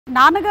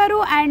నాన్నగారు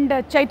అండ్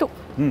చైతు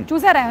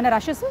చూసారా ఏమైనా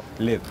రషెస్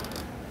లేదు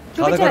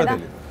చూపించలేదా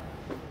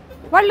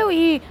వాళ్ళు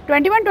ఈ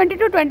 21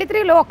 22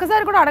 23 లో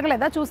ఒక్కసారి కూడా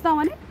అడగలేదా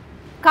చూస్తామని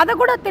కథ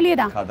కూడా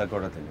తెలియదా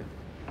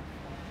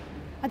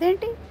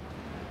అదేంటి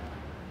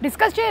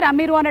డిస్కస్ చేయరా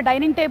మీరు అనే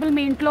డైనింగ్ టేబుల్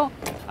మీ ఇంట్లో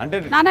అంటే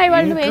నాన్న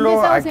ఇవాళ నువ్వు ఏం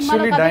చేసావు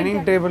సినిమాలో యాక్చువల్లీ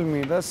డైనింగ్ టేబుల్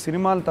మీద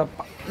సినిమాలు తప్ప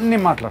అన్ని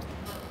మాట్లాడతాం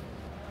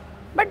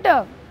బట్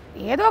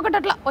ఏదో ఒకటి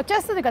అట్లా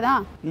వచ్చేస్తుంది కదా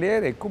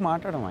లేదు ఎక్కువ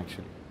మాట్లాడడం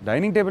యాక్చువల్లీ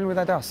డైనింగ్ టేబుల్ మీద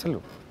అయితే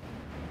అస్సలు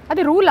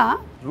అది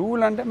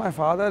రూల్ అంటే మై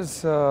ఫాదర్స్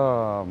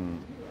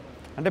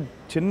అంటే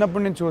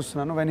చిన్నప్పటి నుంచి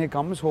చూస్తున్నాను when he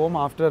comes home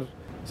after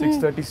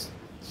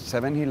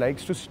 6:37 he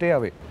likes to stay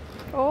away.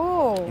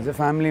 He's a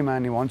family man.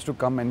 He wants to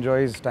come enjoy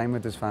his time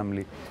with his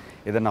family.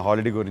 ఏదన్నా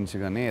హాలిడే గురించి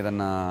కానీ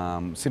ఏదన్నా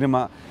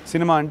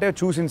సినిమా అంటే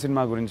చూసిన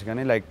సినిమా గురించి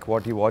కానీ like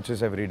what he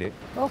watches every day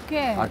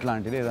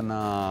అట్లాంటిది ఏదన్నా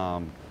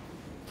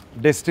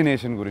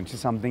డెస్టినేషన్ గురించి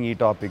సంథింగ్ ఈ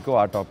టాపిక్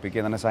ఆ టాపిక్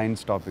ఏదైనా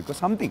science topic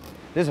something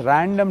just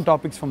random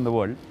topics from the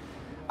world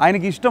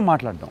ఆయనకి ఇష్టం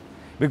మాట్లాడటం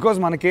బికాజ్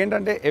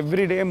మనకేంటంటే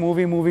ఎవ్రీ డే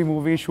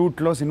మూవీ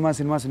షూట్లో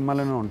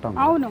సినిమాలోనే ఉంటాం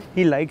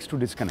he likes to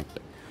disconnect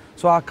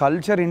so ఆ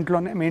కల్చర్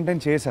ఇంట్లోనే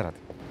మెయింటైన్ చేశారు అది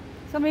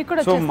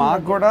సో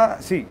మాకు కూడా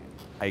C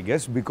I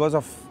guess because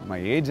of my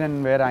age and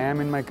where I'm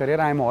in my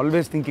career I'm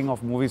always thinking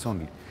of movies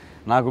only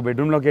నాకు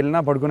బెడ్రూమ్లోకి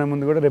వెళ్ళినా పడుకునే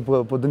ముందు కూడా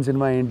రేపు పొద్దున్న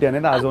సినిమా ఏంటి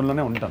అనేది ఆ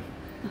జోన్లోనే ఉంటాను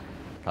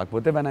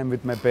కాకపోతే when I'm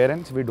with my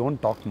parents we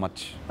don't talk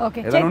much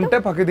ఏదైనా ఉంటే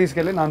పక్కకి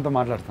తీసుకెళ్ళి నాతో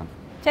మాట్లాడతాను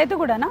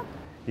చైతు కూడానా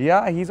yeah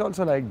he's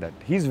also like that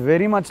he's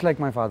very much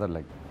like my father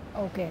like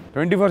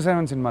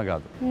 24/7 cinema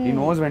కాదు he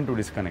knows when to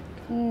disconnect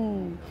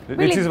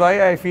which is why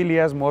I feel he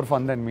has more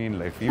fun then me in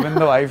life even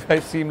though I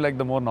seem like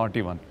the more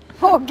naughty one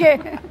okay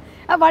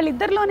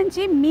వాళ్ళిద్దరిలో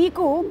నుంచి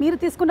మీరు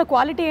తీసుకున్న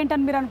quality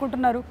ఏంటని మీరు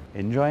అనుకుంటున్నారు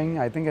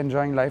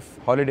enjoying life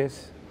holidays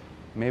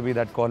maybe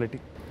that quality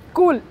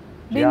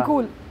being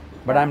cool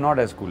but I'm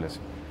not as cool as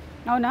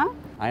అవునా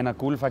ఆయన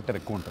cool factor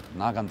ఎక్కువ ఉంటుంది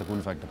నాకు అంత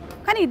కూల్ ఫ్యాక్టర్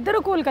కానీ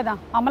ఇద్దరు కూల్ కదా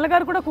అమల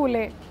గారు కూడా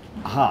కూలే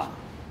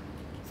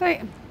so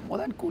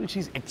more than cool she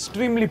is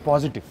extremely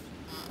positive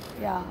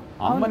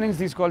అమ్మ నుంచి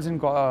తీసుకోవాల్సిన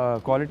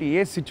క్వాలిటీ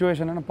ఏ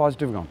సిచ్యువేషన్ అయినా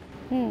పాజిటివ్గా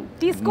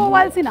ఉంటుంది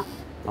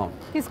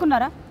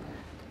తీసుకున్నారా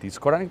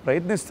తీసుకోవడానికి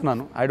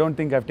ప్రయత్నిస్తున్నాను I don't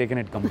think I have taken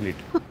it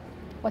complete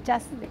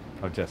వచ్చేస్తుంది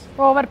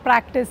ఓవర్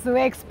ప్రాక్టీస్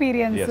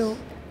ఎక్స్పీరియన్స్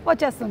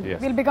వచ్చేస్తుంది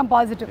విల్ బికమ్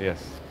పాజిటివ్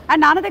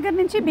అండ్ నాన్న దగ్గర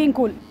నుంచి బీయింగ్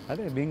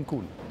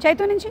కూల్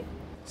చైతు నుంచి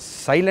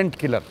సైలెంట్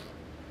కిల్లర్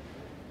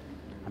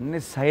అన్ని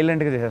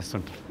సైలెంట్గా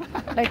చేసేస్తుంటారు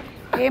లైక్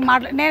ఏం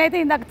నేనైతే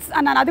ఇందాక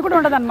అన్నాను అది కూడా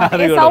ఉండదు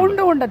అన్నమాట ఏ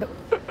సౌండ్ ఉండదు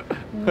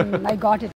ఐ గాట్ ఇట్